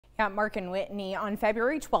At Mark and Whitney, on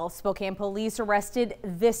February 12th, Spokane police arrested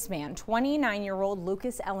this man, 29-year-old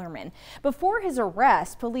Lucas Ellerman. Before his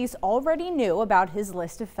arrest, police already knew about his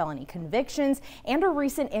list of felony convictions and a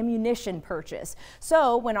recent ammunition purchase.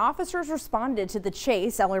 So when officers responded to the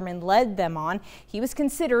chase Ellerman led them on, he was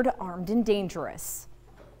considered armed and dangerous.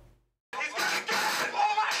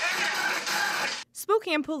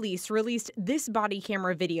 Spokane police released this body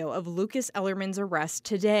camera video of Lucas Ellerman's arrest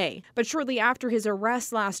today. But shortly after his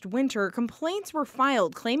arrest last winter, complaints were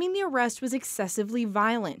filed claiming the arrest was excessively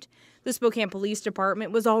violent. The Spokane Police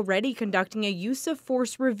Department was already conducting a use of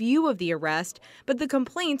force review of the arrest, but the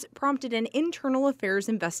complaints prompted an internal affairs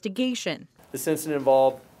investigation. This incident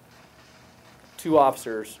involved two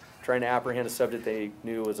officers trying to apprehend a subject they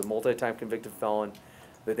knew was a multi-time convicted felon,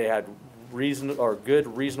 that they had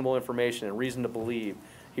reasonable information and reason to believe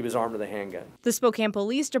he was armed with a handgun. The Spokane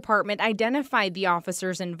Police Department identified the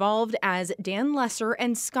officers involved as Dan Lesser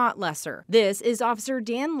and Scott Lesser. This is Officer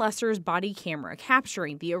Dan Lesser's body camera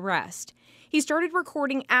capturing the arrest. He started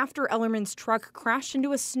recording after Ellerman's truck crashed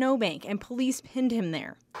into a snowbank and police pinned him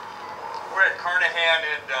there. We're at Carnahan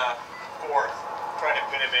and 4th, trying to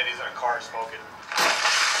pin him in. He's in a car smoking.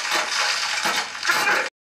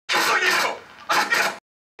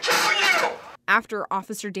 After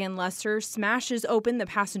Officer Dan Lesser smashes open the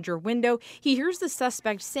passenger window, he hears the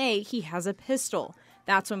suspect say he has a pistol.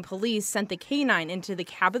 That's when police sent the canine into the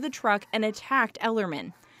cab of the truck and attacked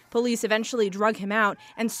Ellerman. Police eventually drug him out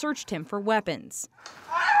and searched him for weapons.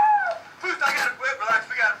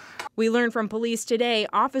 We learned from police today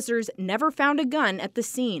officers never found a gun at the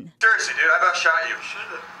scene. Seriously, dude, I about shot you.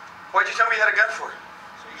 Why'd you tell me you had a gun for?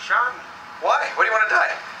 So you shot me. Why? Why do you want to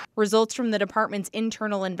die? Results from the department's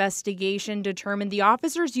internal investigation determined the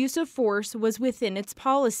officer's use of force was within its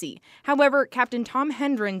policy. However, Captain Tom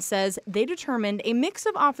Hendren says they determined a mix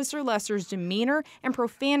of Officer Lesser's demeanor and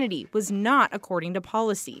profanity was not according to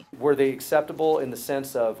policy. Were they acceptable in the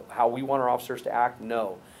sense of how we want our officers to act?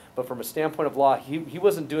 No. But from a standpoint of law, he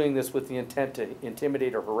wasn't doing this with the intent to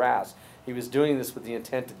intimidate or harass. He was doing this with the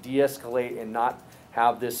intent to de-escalate and not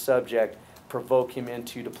have this subject provoke him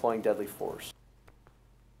into deploying deadly force.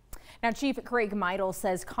 Now, Chief Craig Meidel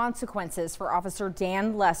says consequences for Officer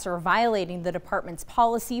Dan Lesser violating the department's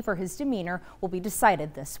policy for his demeanor will be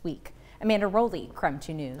decided this week. Amanda Rowley, KREM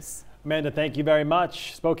 2 News. Amanda, thank you very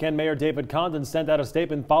much. Spokane Mayor David Condon sent out a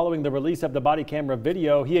statement following the release of the body camera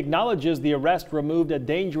video. He acknowledges the arrest removed a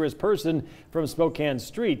dangerous person from Spokane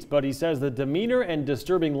streets, but he says the demeanor and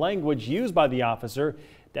disturbing language used by the officer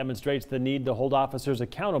demonstrates the need to hold officers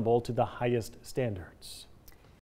accountable to the highest standards.